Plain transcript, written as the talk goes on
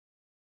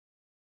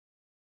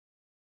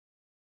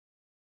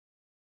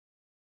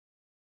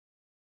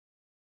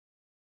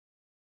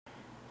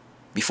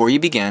Before you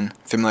begin,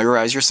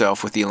 familiarize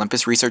yourself with the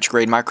Olympus Research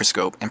Grade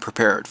microscope and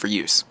prepare it for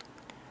use.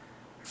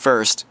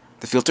 First,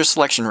 the filter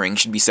selection ring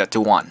should be set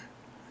to 1.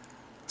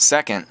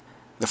 Second,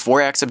 the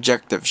 4x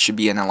objective should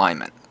be in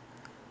alignment.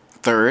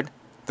 Third,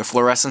 the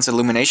fluorescence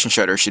illumination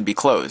shutter should be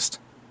closed.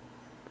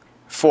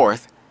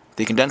 Fourth,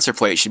 the condenser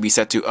plate should be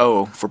set to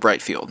O for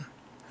bright field.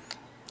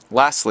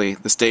 Lastly,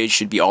 the stage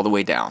should be all the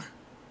way down.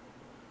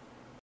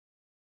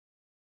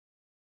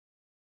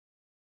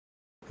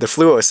 The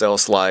fluocell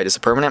slide is a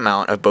permanent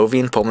mount of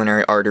bovine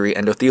pulmonary artery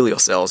endothelial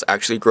cells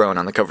actually grown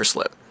on the cover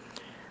slip.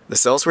 The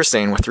cells were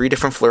stained with 3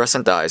 different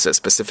fluorescent dyes that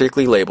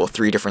specifically label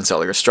 3 different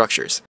cellular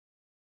structures.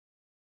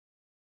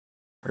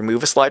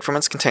 Remove a slide from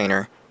its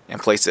container and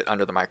place it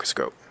under the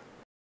microscope.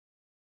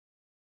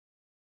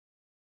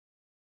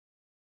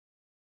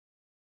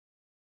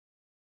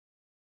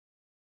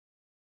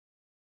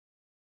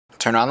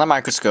 Turn on the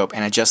microscope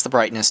and adjust the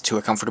brightness to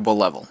a comfortable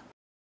level.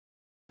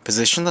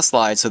 Position the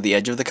slide so the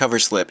edge of the cover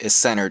slip is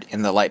centered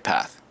in the light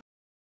path.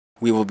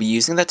 We will be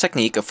using the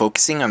technique of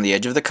focusing on the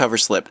edge of the cover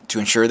slip to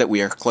ensure that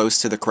we are close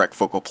to the correct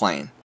focal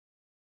plane.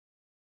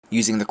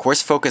 Using the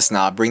coarse focus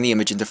knob, bring the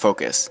image into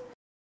focus.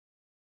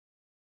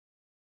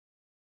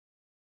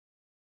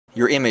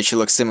 Your image should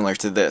look similar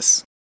to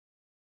this.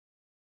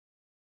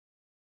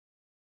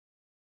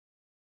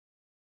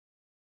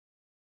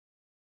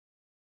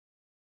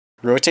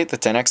 Rotate the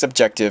 10x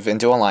objective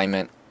into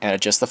alignment and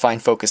adjust the fine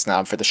focus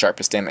knob for the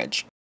sharpest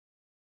image.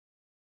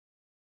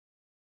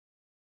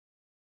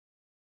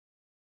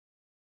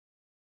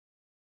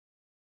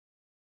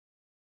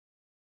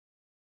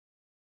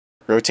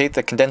 Rotate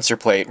the condenser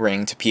plate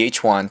ring to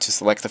pH1 to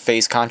select the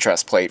phase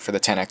contrast plate for the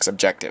 10x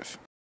objective.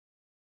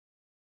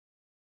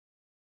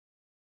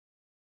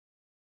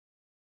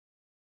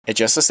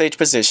 Adjust the stage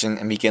position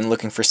and begin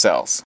looking for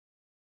cells.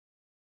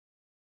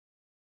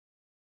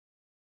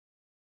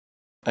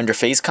 Under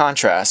phase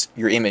contrast,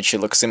 your image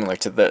should look similar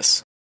to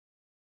this.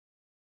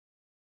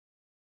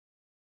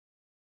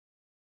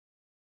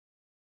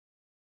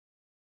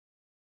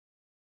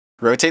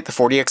 Rotate the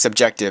 40x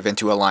objective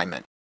into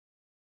alignment.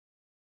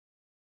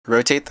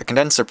 Rotate the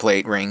condenser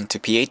plate ring to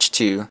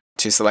pH2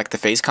 to select the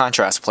phase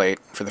contrast plate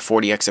for the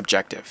 40x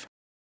objective.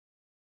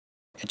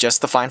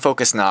 Adjust the fine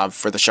focus knob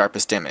for the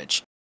sharpest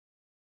image.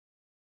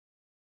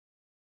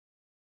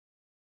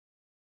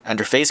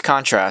 Under phase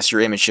contrast,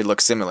 your image should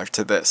look similar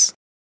to this.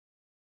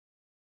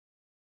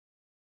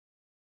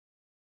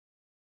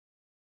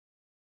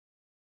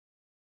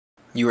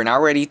 You are now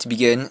ready to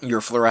begin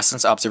your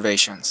fluorescence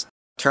observations.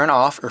 Turn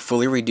off or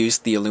fully reduce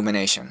the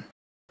illumination.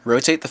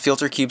 Rotate the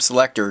filter cube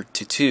selector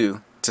to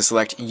 2 to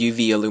select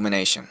UV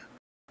illumination.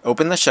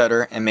 Open the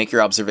shutter and make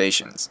your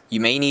observations.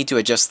 You may need to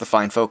adjust the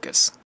fine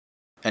focus.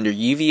 Under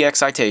UV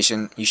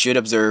excitation, you should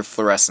observe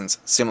fluorescence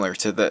similar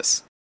to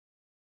this.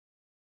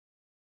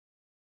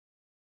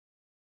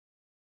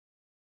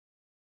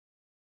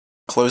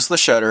 Close the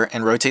shutter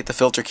and rotate the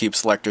filter cube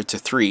selector to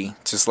 3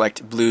 to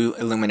select blue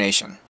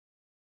illumination.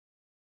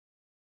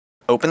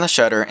 Open the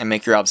shutter and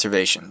make your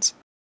observations.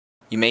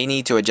 You may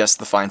need to adjust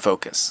the fine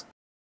focus.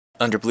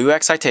 Under blue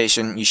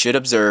excitation, you should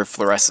observe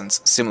fluorescence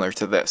similar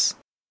to this.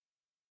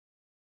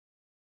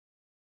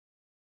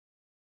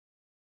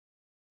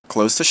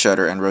 Close the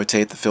shutter and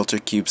rotate the filter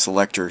cube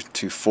selector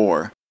to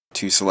 4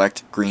 to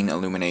select green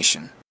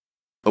illumination.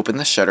 Open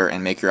the shutter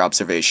and make your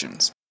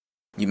observations.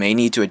 You may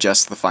need to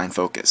adjust the fine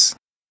focus.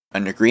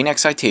 Under green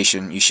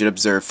excitation, you should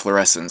observe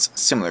fluorescence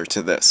similar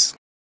to this.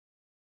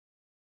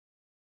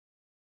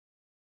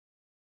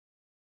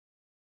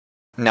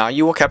 Now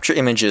you will capture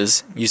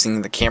images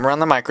using the camera on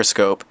the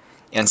microscope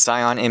and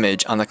Scion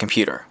image on the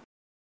computer.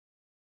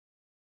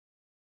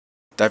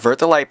 Divert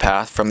the light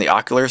path from the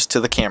oculars to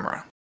the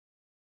camera.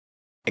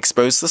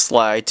 Expose the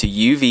slide to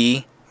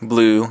UV,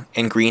 blue,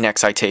 and green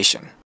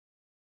excitation.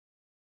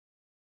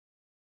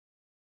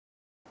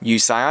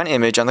 Use Scion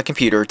image on the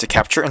computer to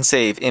capture and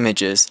save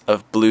images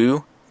of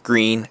blue,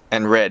 green,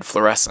 and red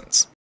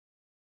fluorescence.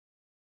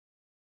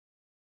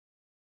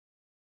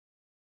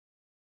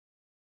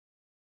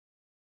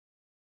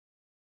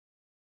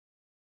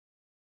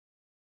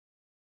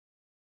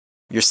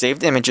 Your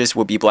saved images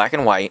will be black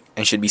and white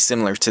and should be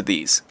similar to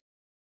these.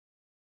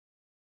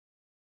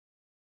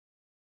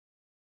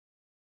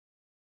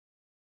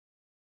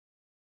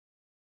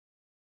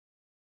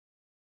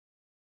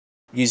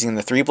 Using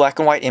the 3 black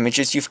and white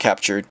images you've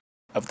captured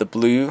of the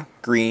blue,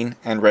 green,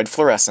 and red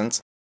fluorescence,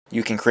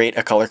 you can create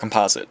a color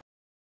composite.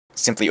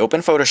 Simply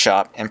open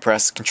Photoshop and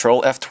press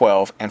Ctrl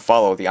F12 and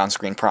follow the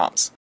on-screen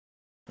prompts.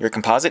 Your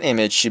composite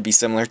image should be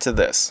similar to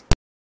this.